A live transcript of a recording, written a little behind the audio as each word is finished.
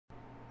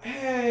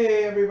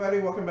Hey everybody,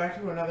 welcome back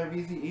to another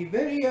VZE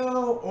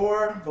video,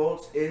 or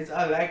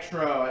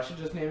VoltZisElectro. I should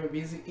just name it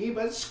VZE,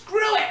 but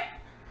screw it!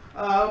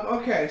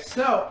 Okay,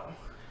 so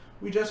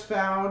we just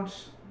found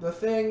the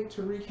thing.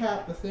 To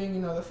recap, the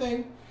thing,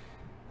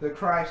 the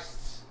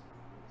Christ's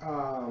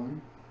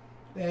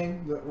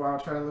thing, while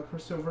trying to look for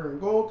silver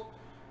and gold.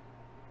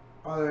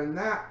 Other than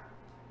that,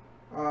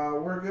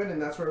 we're good,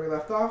 and that's where we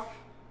left off.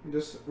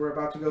 We're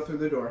about to go through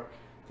the door.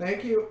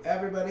 Thank you,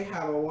 everybody.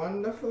 I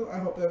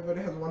hope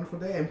everybody has a wonderful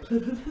day, and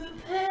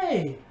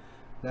play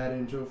that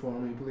intro for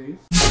me, please.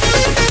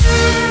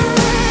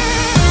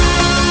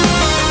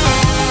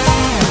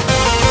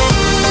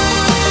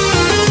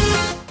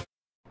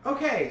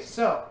 Okay,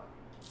 so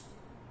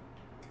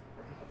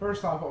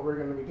first off, what we're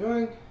going to be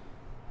doing.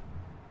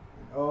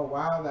 Oh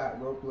wow,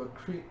 that rope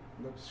looks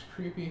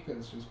creepy because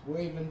it's just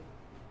waving.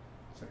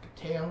 It's like a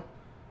tail.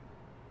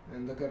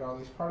 And look at all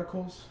these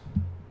particles.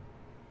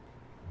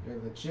 They're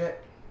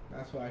legit.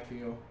 That's what I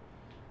feel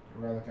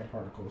when I look at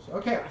particles.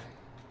 Okay.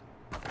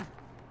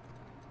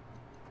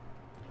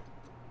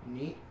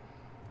 Neat.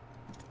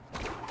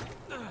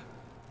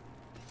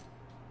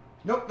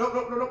 Nope.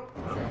 Okay.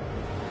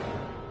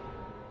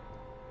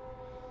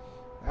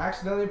 I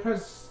accidentally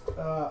pressed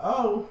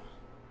O.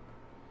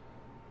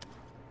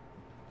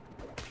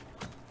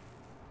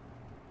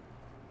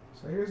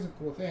 So here's the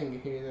cool thing. You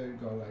can either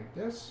go like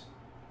this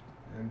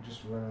and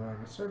just run around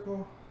in a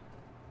circle.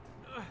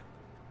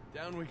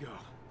 Down we go.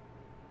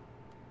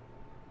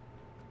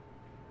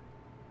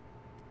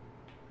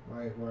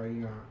 Why are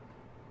you not?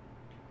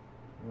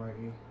 Why are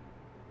you?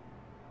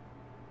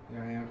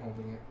 Yeah, I am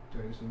holding it. Do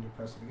I just need to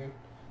press it again?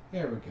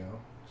 There we go.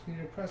 Just need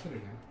to press it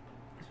again.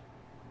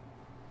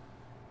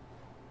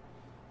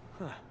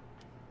 Huh.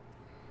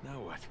 Now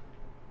what?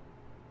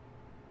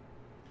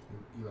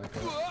 You like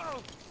that?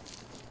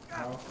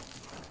 Oh.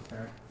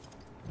 Okay.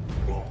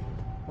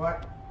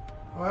 What?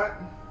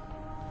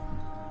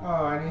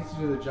 Oh, I need to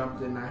do the jump,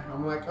 didn't I?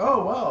 I'm like,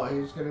 oh, well,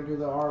 he's gonna do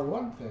the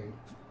R1 thing.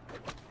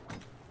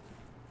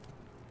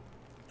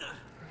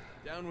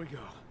 Down we go.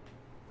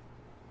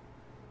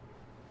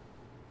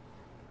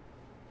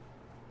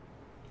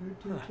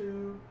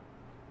 Two.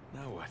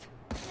 Now what?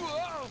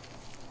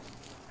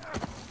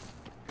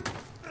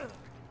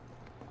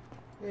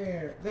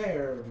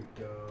 There we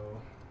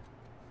go.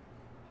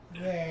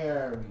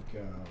 There we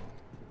go.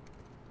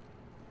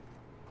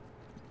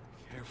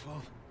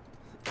 Careful.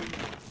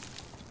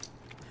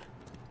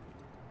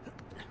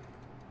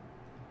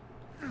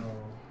 Oh.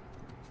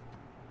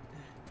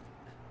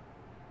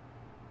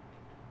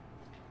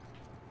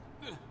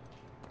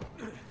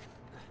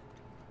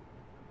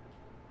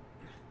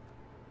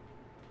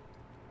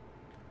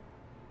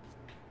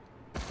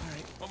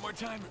 Alright, one more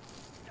time.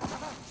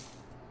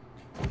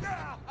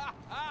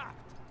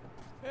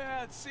 Yeah,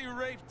 let's see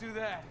Rafe do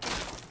that.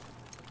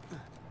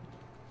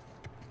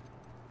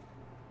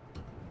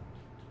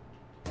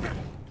 There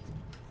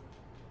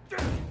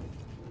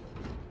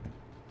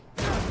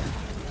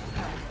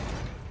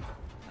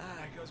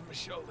goes my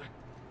shoulder.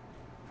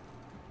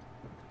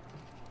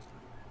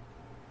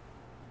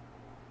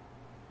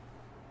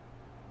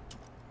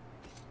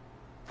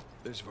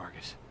 There's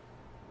Vargas.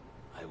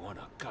 I want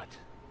a cut.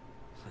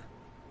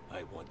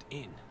 I want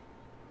in.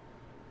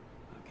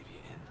 I'll give you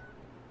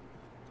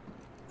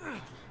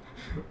in.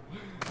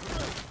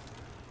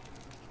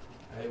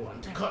 I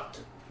want cut.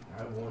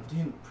 I want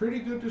in. Pretty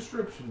good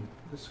description.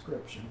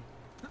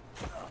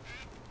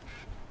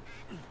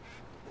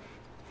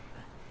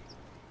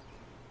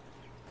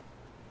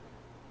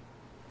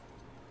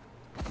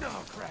 No,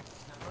 crap.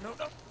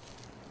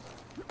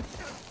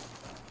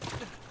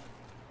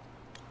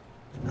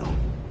 No.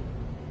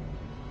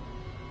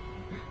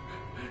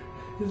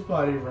 His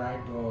body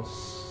ragdolls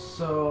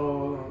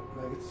so,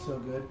 like, it's so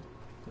good.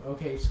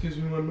 Okay, excuse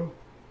me one more.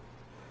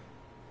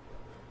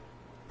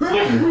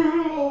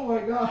 Oh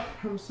my god,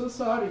 I'm so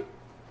sorry.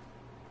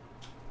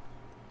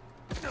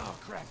 No,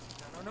 crap.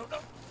 No.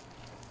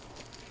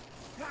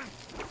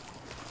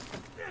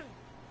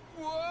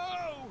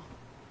 Whoa!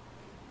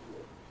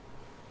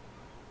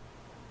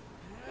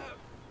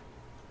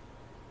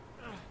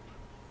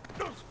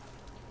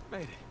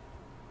 Made it.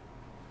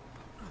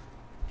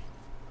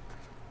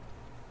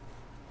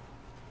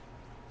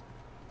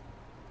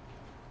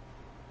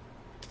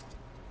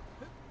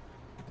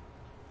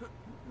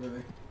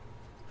 Really?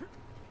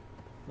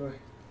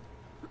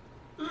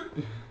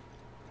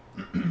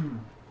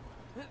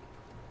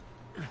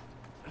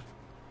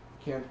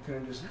 Can I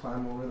just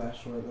climb over that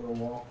short little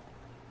wall?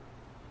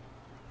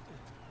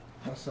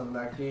 That's some of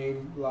that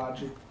game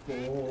logic,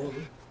 boy.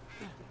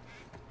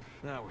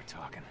 Now we're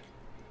talking.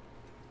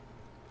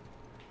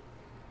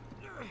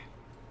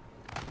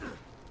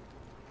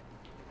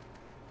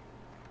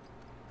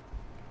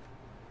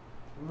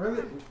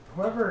 Really,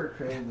 whoever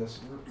created this,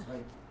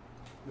 like,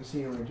 the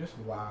scenery, just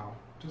wow.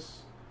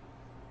 Just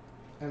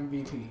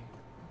MVP.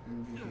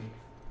 You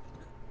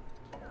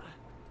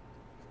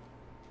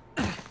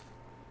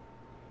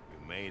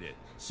made it.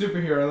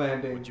 Superhero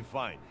landing. What'd you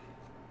find?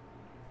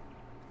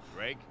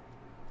 Greg?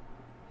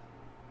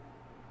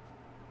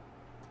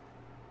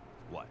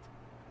 What?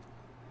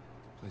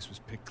 The place was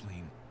picked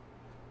clean.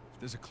 If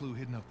there's a clue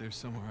hidden up there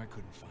somewhere, I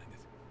couldn't find it.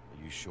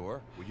 Are you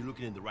sure? Were you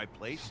looking in the right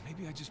place?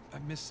 Maybe I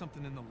missed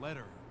something in the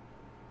letter.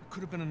 It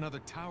could have been another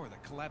tower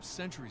that collapsed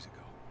centuries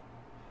ago.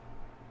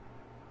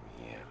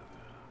 Yeah.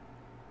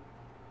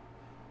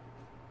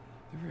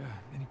 There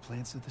any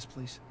plans to this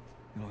place?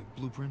 You know, like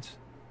blueprints?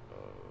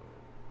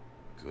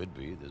 Could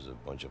be. There's a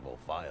bunch of old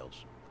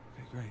files.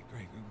 Okay,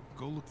 great.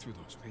 Go look through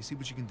those, okay? See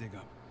what you can dig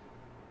up.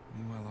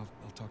 Meanwhile,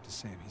 I'll talk to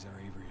Sam. He's our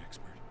Avery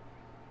expert.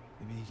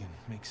 Maybe he can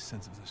make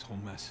sense of this whole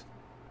mess.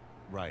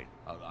 Right.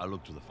 I'll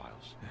look through the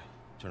files. Yeah.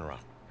 Turn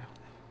around. Yeah.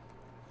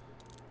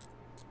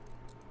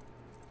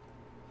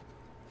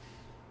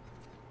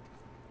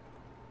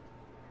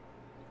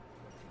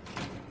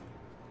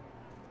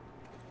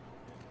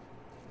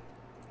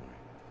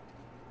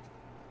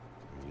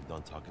 When you're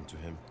done talking to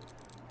him,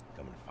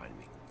 come and find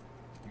me.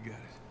 You got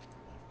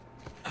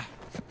it.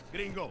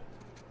 Gringo,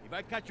 if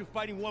I catch you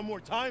fighting one more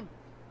time,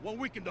 1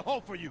 week in the hole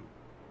for you.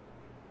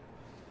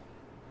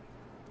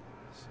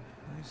 It's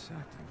a nice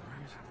acting,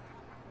 right?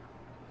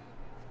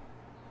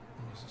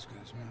 Almost as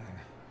good as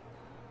mine.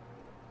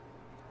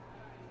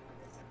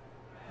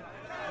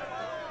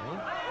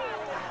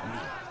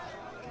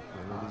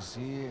 Pero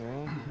sí,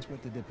 ¿eh?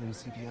 Suerte de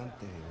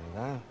principiante,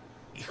 ¿verdad?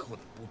 Hijo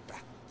de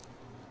puta.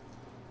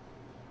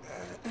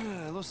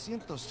 Lo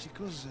siento,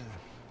 chicos.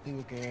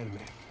 Tengo que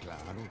irme.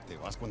 Claro, te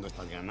vas cuando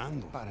estás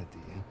ganando. Para ti,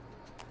 ¿eh?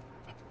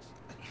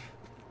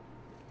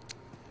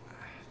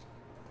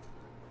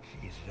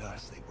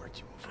 Jesus, they worked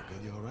you over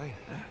good. You all right?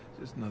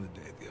 Just another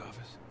day at the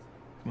office.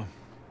 Come on.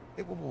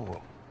 Hey,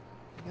 whoa.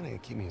 You're gonna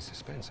keep me in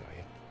suspense, are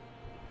you?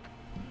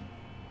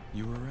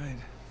 You were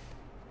right.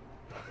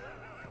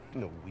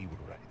 No, we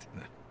were right.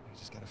 Nah. We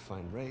just gotta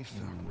find Rafe.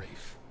 No,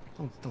 Rafe.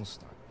 Don't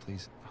start,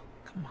 please. Oh,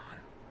 come on.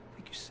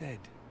 Like you said,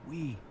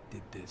 we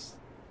did this.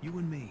 You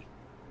and me.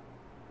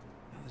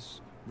 Now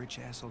this rich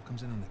asshole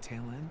comes in on the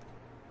tail end.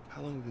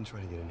 How long have we been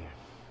trying to get in here?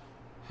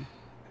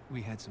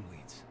 We had some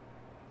leads.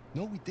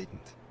 No, we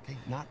didn't. Okay,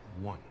 not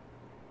one.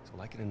 So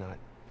like it or not,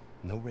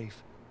 no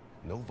Rafe,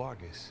 no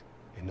Vargas,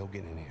 and no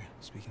getting in here.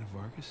 Speaking of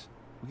Vargas,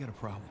 we got a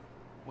problem.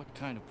 What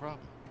kind of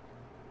problem?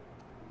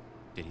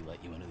 Did he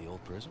let you into the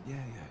old prison?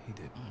 Yeah, he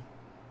did.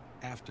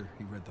 After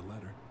he read the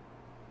letter.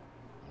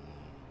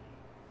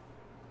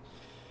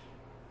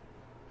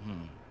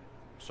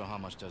 So how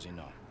much does he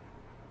know?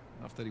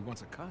 Enough that he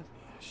wants a cut.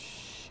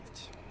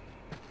 Shit.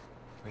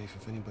 Rafe,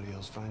 if anybody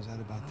else finds out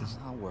about this...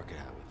 I'll work it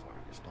out with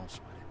Vargas. Don't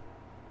sweat it.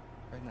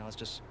 Right now,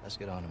 let's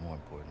get on to more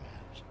important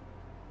matters.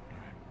 All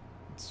right.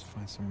 Let's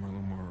find somewhere a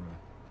little more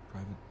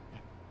private.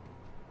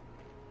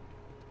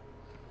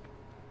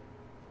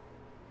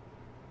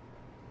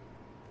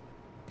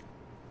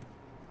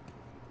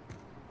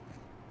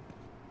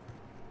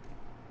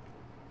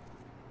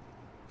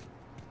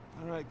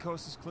 All right,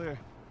 coast is clear.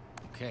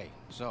 Okay,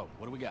 so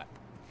what do we got?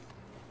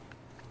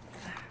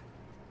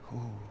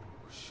 Oh,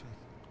 shit.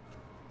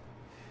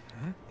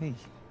 Huh? Hey,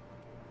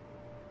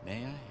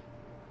 May I?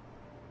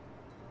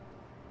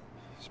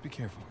 just be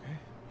careful, okay?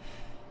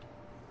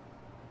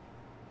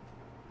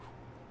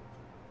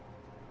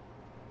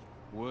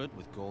 Wood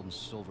with gold and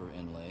silver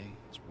inlay.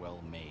 It's well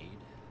made.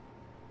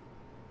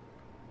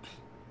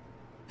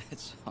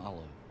 It's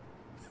hollow.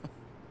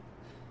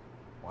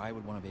 Why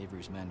would one of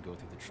Avery's men go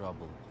through the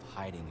trouble of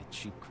hiding a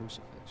cheap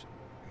crucifix?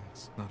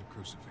 It's not a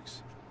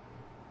crucifix.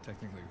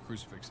 Technically, a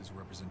crucifix is a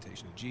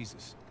representation of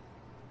Jesus.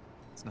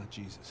 It's not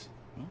Jesus.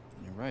 Well,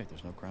 you're right.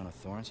 There's no crown of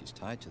thorns. He's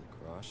tied to the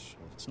cross.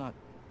 Well, if it's not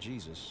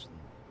Jesus, then...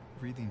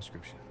 Read the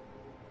inscription.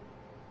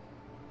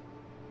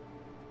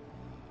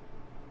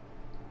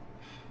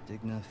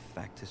 Digna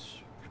factus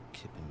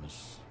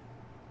recipimus.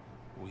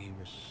 We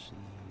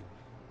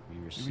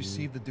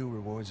receive the due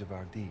rewards of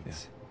our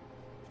deeds.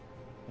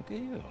 Look at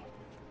you.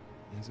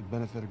 It's a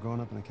benefit of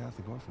growing up in a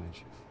Catholic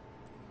orphanage.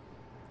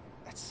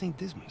 That's St.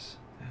 Dismas.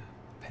 Yeah,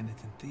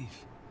 penitent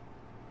thief.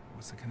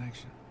 What's the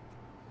connection?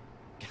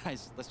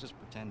 Guys, let's just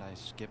pretend I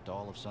skipped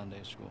all of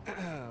Sunday school.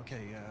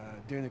 Okay,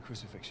 during the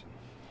crucifixion,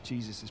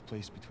 Jesus is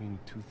placed between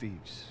two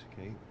thieves,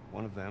 okay?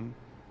 One of them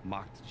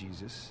mocked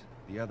Jesus.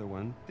 The other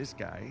one, this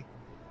guy,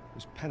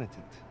 was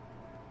penitent.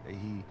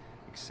 He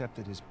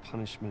accepted his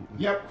punishment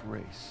with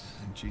grace.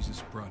 And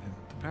Jesus brought him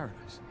to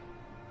paradise.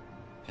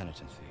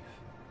 Penitent thief.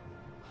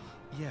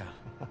 Yeah.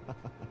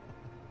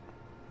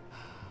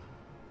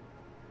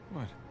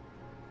 What?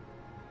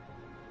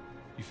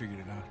 You figured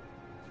it out?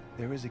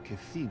 There is a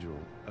cathedral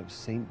of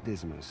St.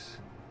 Dismas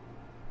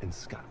in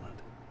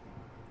Scotland.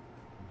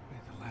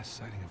 Wait, the last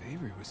sighting of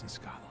Avery was in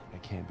Scotland.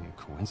 That can't be a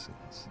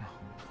coincidence.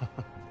 No.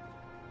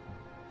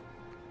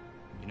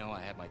 You know,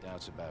 I had my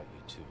doubts about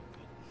you too,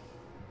 but...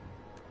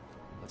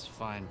 Let's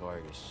find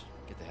Vargas.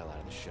 Get the hell out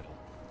of this shithole.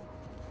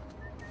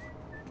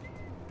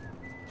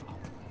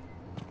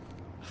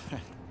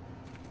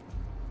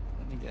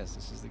 Let me guess,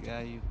 this is the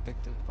guy you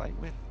picked a fight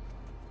with?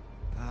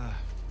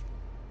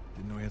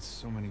 Didn't know he had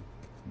so many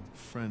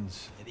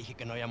friends. Te dije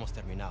que no habíamos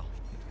terminado.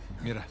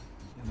 Mira,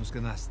 ya nos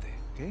ganaste,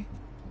 ¿ok?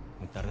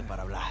 Muy tarde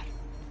para hablar.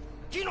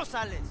 ¡Aquí no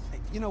sales!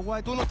 You know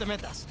what? Tú no te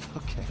metas.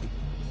 Okay.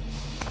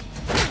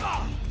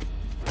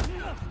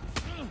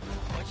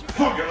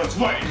 Fuck it, let's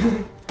fight.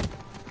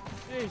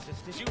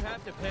 Jesus, did you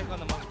have to pick on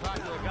the most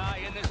popular guy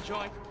in this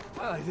joint?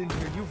 Well, I didn't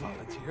hear you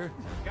volunteer.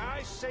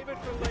 Guys, save it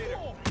for later.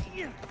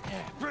 Yeah,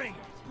 bring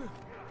it.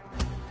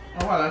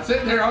 Oh wow, that's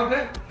it? They're all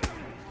dead?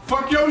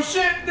 Fuck your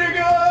shit,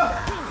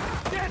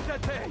 nigga! Get the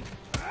thing!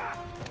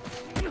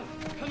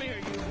 Come here,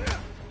 you.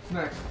 What's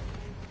next?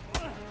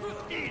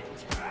 Eat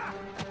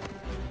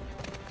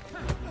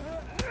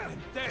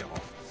it.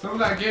 Some of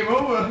that game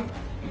over.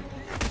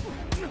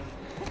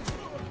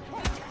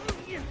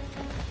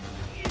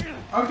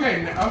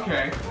 Okay,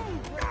 okay.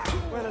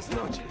 Buenas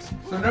noches.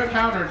 So no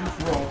counter,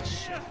 just roll.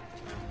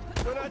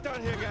 We're not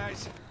done here,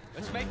 guys.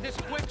 Let's make this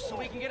quick so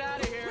we can get out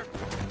of here.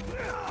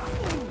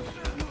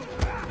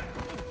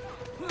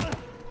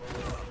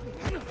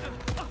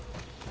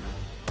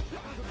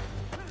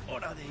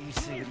 Hora de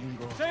irse,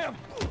 gringo. Sam!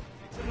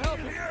 Some help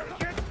here!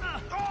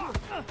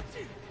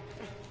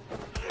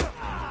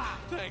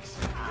 Thanks.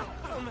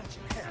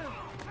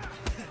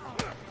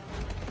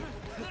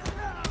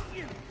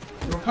 You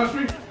wanna punch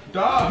me?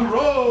 Duh,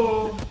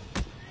 roll!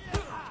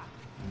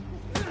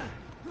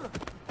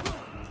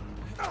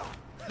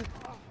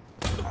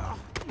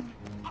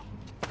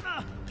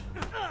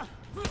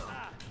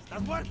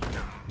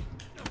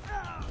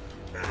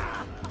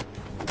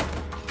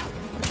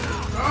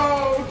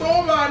 Oh,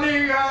 toma,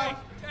 nigga!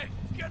 Hey,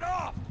 get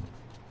off!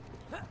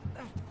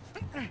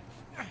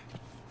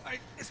 Ay,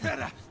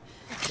 espera.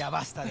 Ya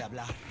basta de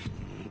hablar.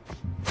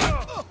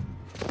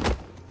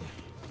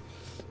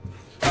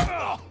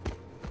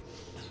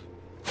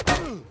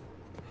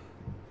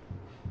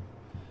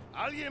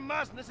 Alguien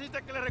más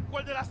necesita que le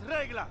recuerde las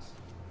reglas.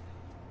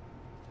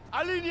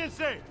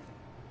 ¡Alíñense!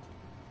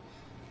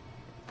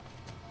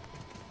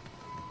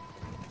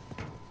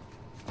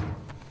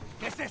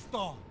 ¿Qué es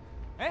esto?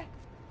 ¿Eh?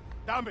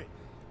 Dame.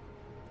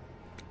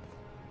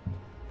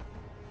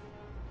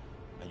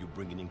 Are you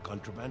bringing in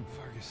contraband?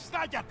 Vargas.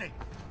 ¡Cállate!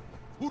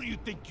 Who do you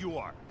think you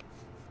are?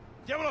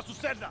 Llévalo a su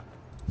celda.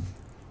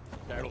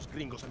 Trae a los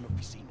gringos a mi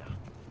oficina.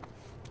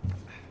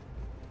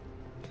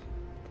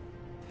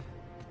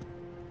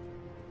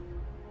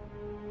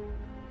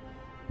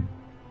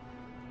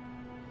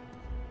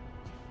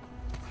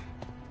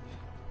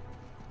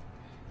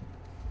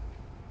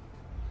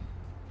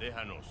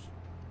 Déjanos.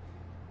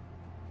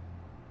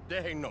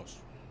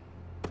 Déjennos.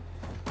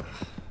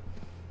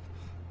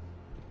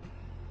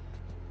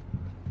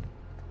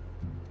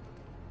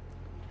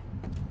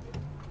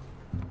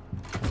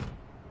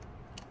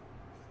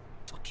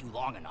 Took you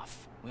long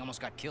enough. We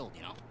almost got killed,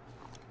 you know?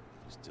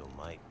 Still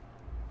might.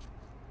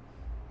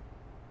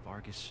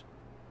 Vargas.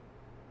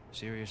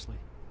 Seriously?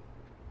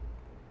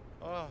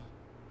 Oh,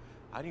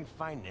 I didn't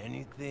find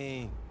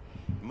anything.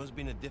 It must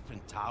be in a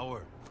different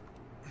tower.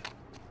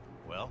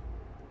 Well?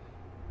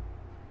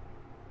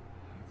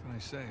 How can I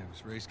say? I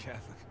was raised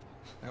Catholic.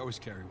 I always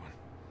carry one.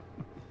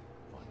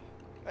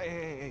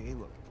 Hey,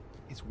 look.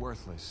 It's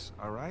worthless,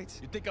 all right?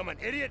 You think I'm an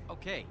idiot?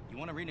 Okay, you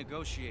want to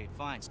renegotiate,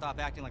 fine. Stop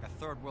acting like a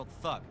third world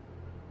thug.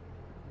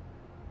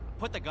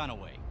 Put the gun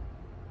away.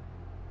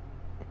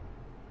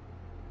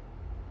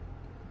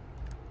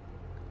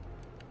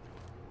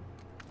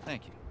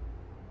 Thank you.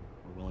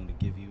 We're willing to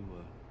give you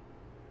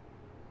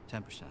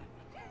 10%.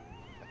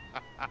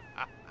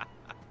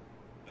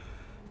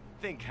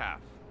 Think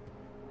half.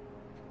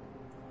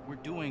 We're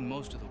doing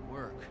most of the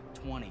work,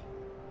 20.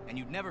 And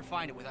you'd never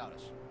find it without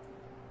us.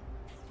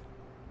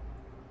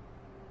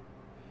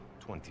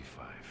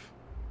 25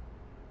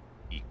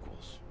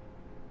 equals.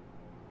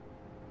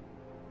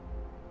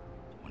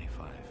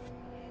 25.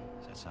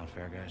 Does that sound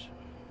fair, guys?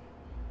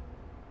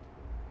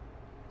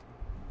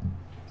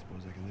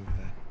 Suppose I can live with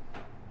that.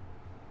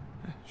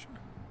 Yeah, sure.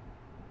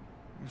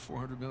 I mean,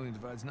 400 million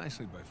divides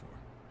nicely by 4.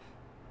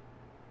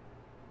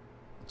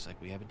 Looks like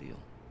we have a deal.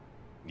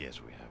 Yes,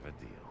 we have a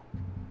deal.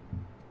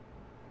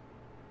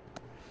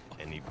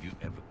 And if you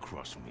ever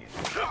cross me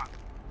again...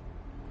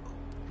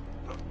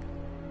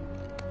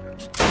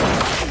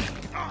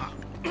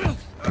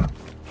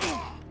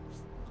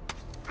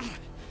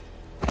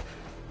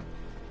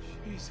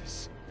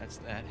 Jesus. That's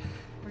that.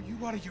 Are you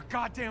out of your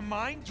goddamn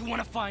mind? You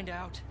want to find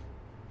out?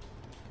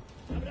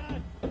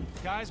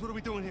 Guys, what are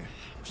we doing here?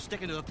 We're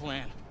sticking to the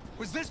plan.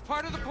 Was this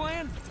part of the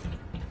plan?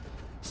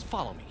 Just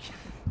follow me.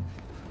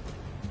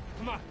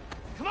 Come on!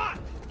 Come on!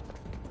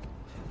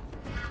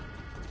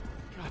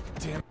 God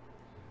damn.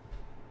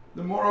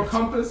 The moral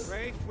compass.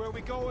 Rafe, where are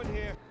we going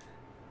here?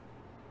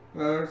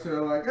 So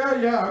they're like, oh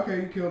yeah,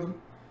 okay, you killed him.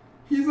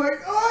 He's like,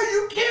 oh,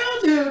 you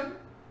killed him!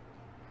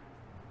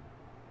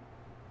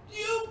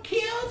 You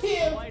killed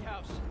him!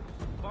 Lighthouse.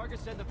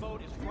 Vargas said the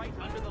boat is right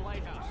under the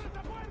lighthouse.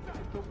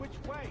 But which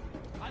way?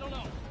 I don't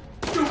know.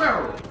 Two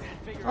barrel!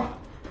 Figure it Oh. out.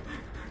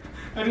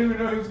 I didn't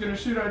even know he was gonna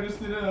shoot, I just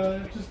did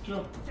just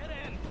jump. Get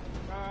in.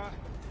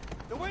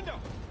 The window!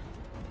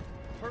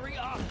 Hurry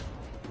up.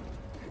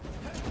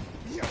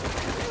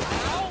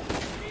 Ow!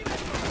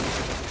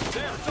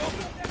 There, it's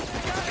open!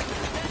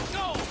 Let's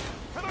go.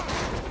 Come on!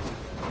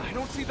 I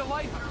don't see the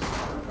lighthouse.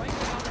 Right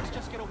now, let's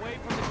just get away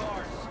from the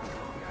guards.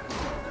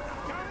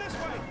 Come this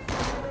way!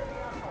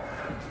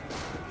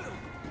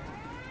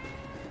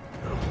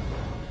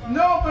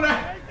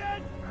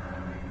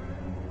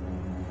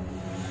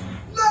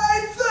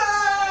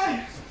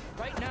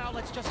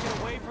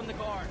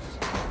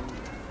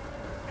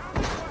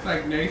 It's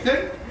like,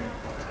 Nathan?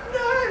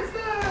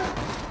 Nathan!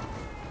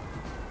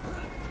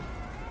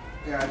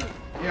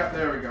 Yeah,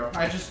 there we go.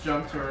 I just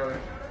jumped too early.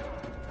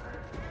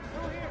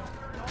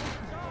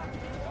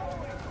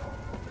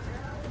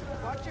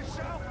 Watch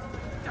yourself.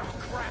 Oh,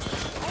 crap.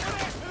 Over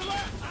there, to the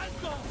left. Let's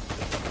go.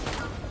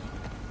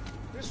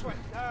 This way.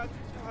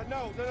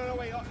 No,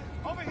 wait.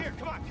 Over here.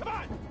 Come on.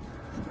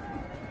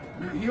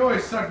 He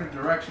always sucked the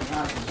direction,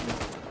 hasn't he?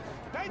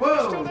 Nathan, Whoa!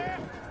 you still there?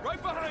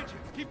 Right behind you.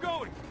 Keep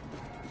going.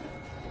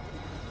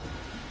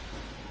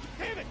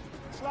 Damn it.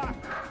 It's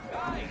locked.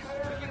 Guys,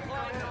 we can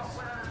climb this.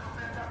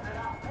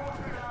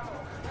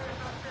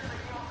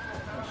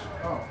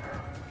 Oh.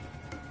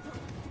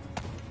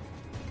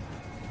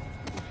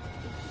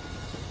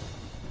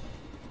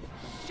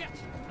 Shit!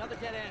 Another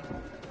dead end.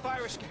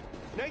 Fire escape.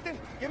 Nathan,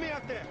 get me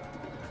out there.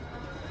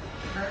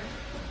 Okay.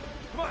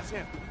 Come on,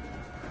 Sam.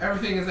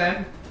 Everything is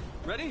end.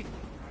 Ready?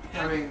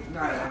 I mean,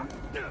 not end.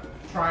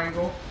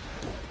 Triangle.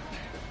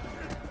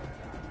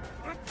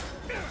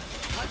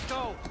 Let's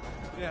go.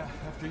 Yeah,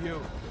 after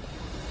you.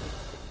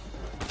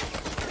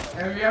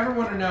 And if you ever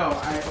want to know,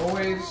 I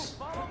always...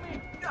 Follow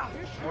me.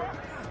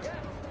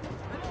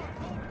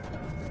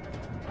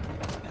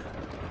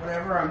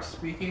 Whenever I'm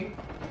speaking,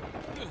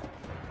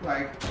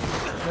 like,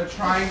 the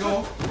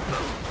triangle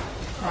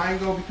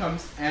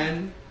becomes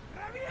N,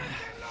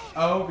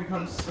 O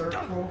becomes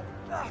circle,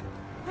 I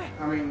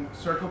mean,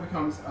 circle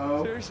becomes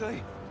O,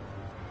 Seriously?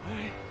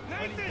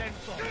 Nathan!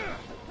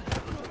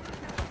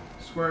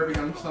 square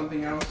becomes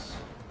something else,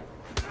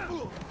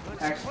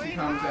 X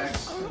becomes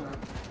X.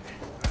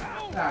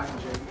 That one,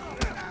 Jake.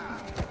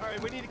 All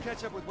right, we need to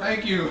catch up with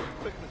Thank you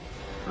quickly.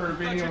 for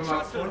beating him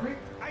up for me.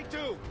 I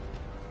do.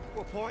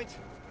 What point?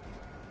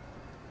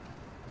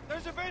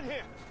 There's a vent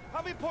here.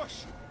 Help me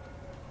push.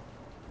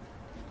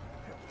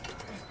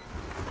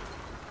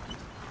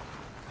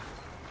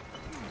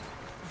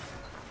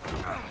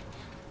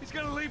 He's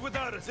gonna leave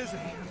without us, isn't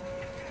he?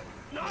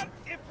 Not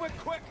if we're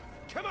quick.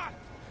 Come on.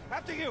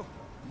 After you.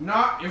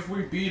 Not if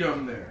we beat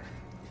him there.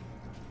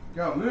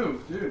 Go,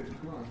 move, dude,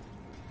 come on.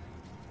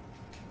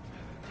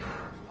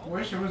 I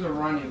wish there was a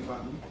running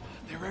button.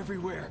 They're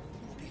everywhere.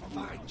 We'll be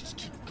fine. Just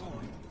keep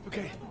going.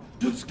 Okay,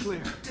 it's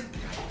clear.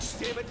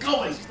 Damn it.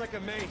 Going. This is like a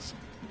maze.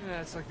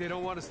 Yeah, it's like they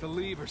don't want us to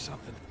leave or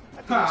something.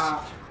 Ha! I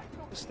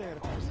don't understand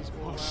if there's this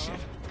Oh, shit.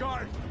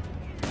 Guard!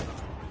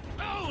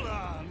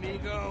 Hola,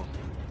 amigo.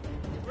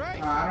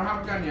 Right? I don't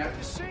have a gun yet.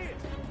 You see it.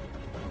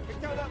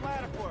 Get down that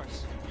ladder for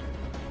us.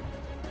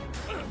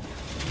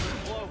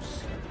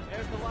 Close.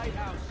 There's the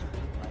lighthouse.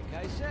 Like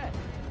I said,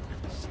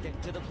 stick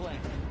to the plan.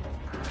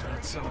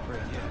 Don't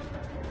celebrate yet.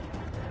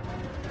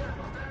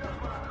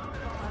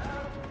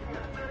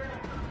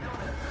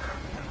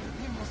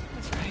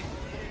 That's right.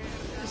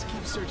 Just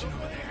keep searching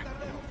over there.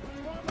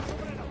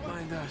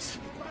 Find us.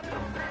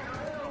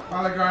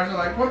 All the guards are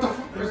like, what the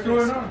fuck is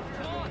going on?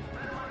 Come on.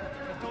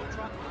 But don't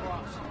drop the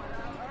cross.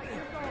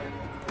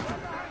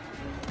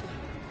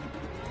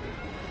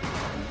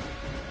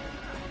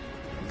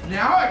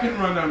 Now I can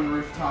run on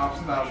rooftops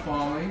without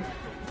falling.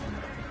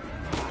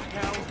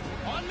 Hell,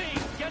 on me.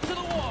 Get to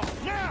the wall.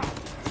 Now!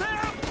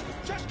 Sam!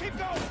 Just keep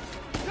going!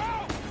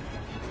 Go!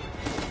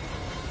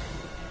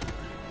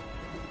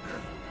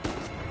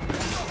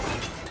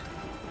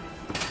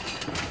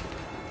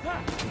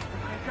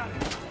 I got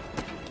it.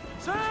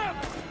 Sam!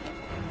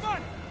 Come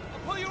on. I'll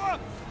pull you up.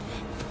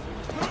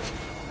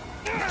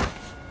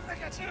 I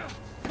got you.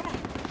 Come on.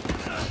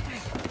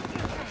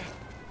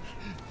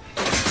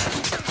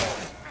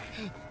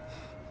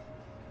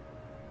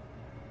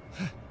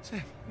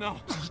 Sam, no.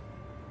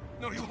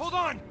 No, you hold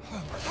on!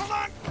 Hold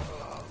on!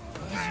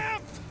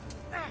 Sam!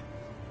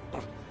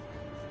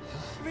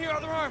 Give me your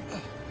other arm!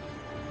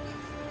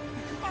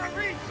 Come on,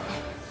 reach!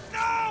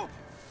 No!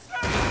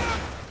 Sam!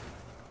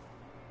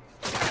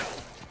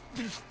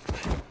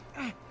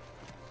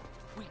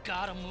 We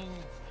gotta move.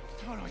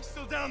 No, he's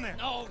still down there.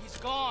 No, he's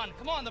gone.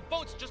 Come on, the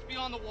boat's just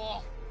beyond the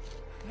wall.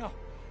 No,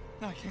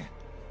 I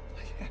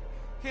can't.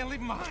 Can't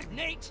leave him behind.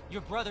 Nate,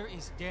 your brother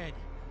is dead.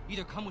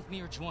 Either come with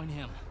me or join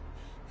him.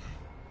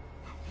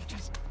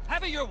 Just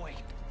have it your way.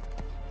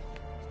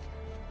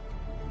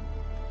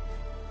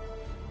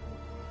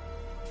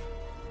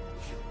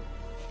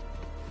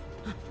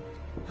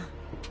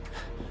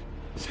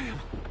 Sam.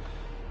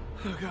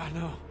 Oh, God,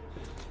 no.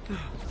 No.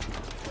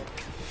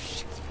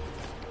 Shit.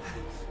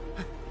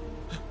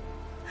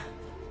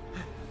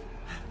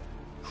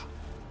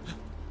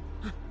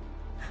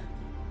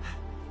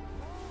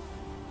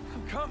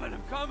 I'm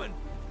coming.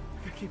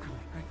 I gotta keep going,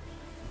 right?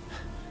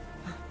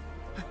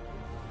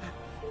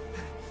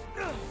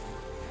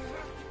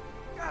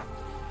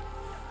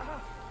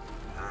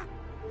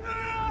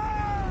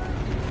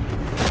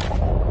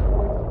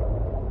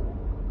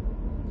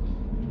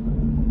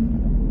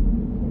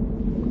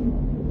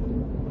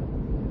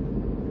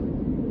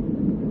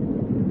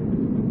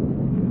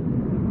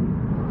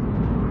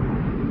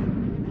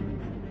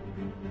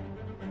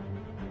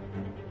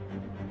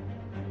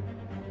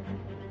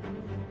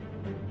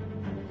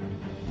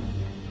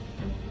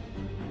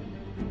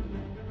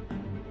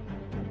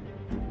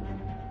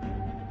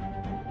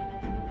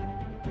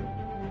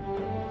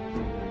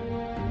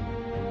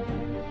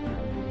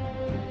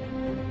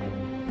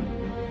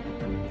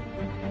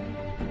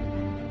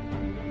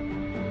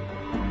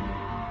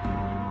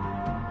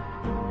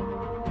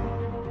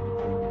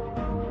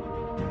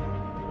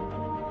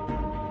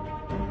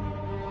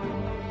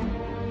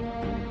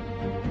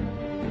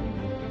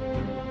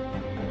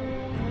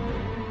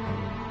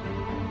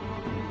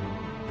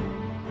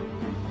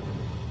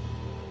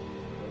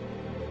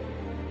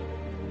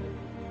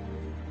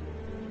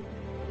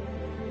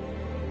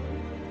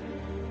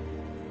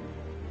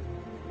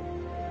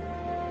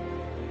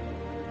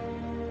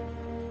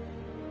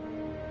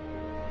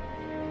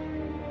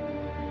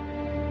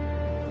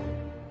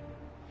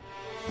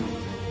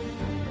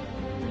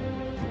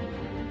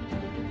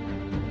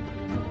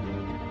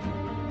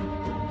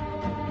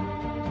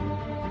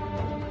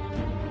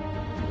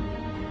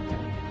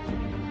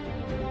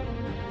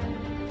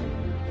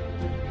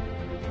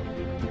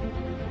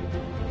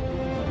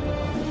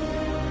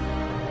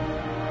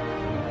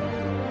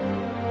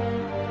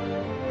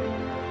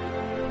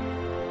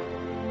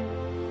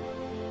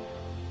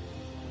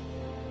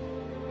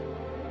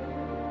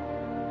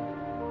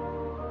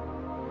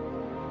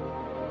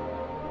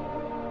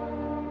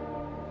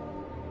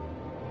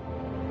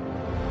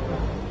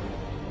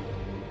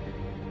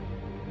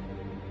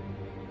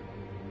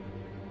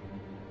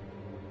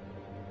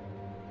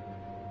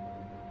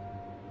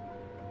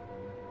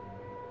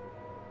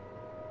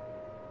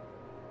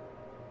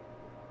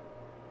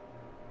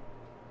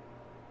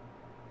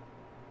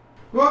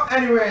 Well,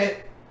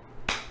 anyway,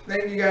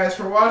 thank you guys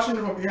for watching.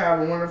 Hope you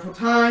have a wonderful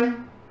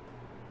time.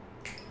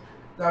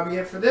 That'll be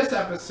it for this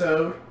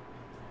episode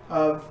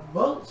of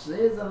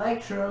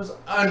VoltZisElectro's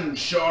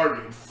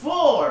Uncharted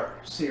 4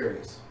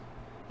 series.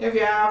 If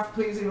you have,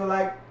 please leave a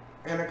like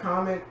and a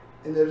comment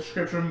in the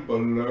description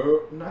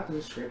below. Not the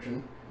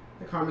description,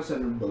 the comment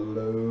section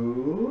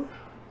below.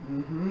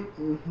 If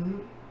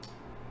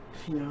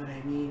you know what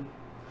I mean.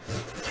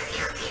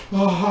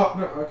 Oh,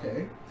 no,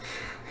 okay.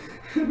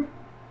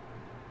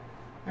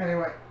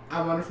 Anyway,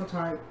 have a wonderful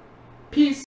time. Peace.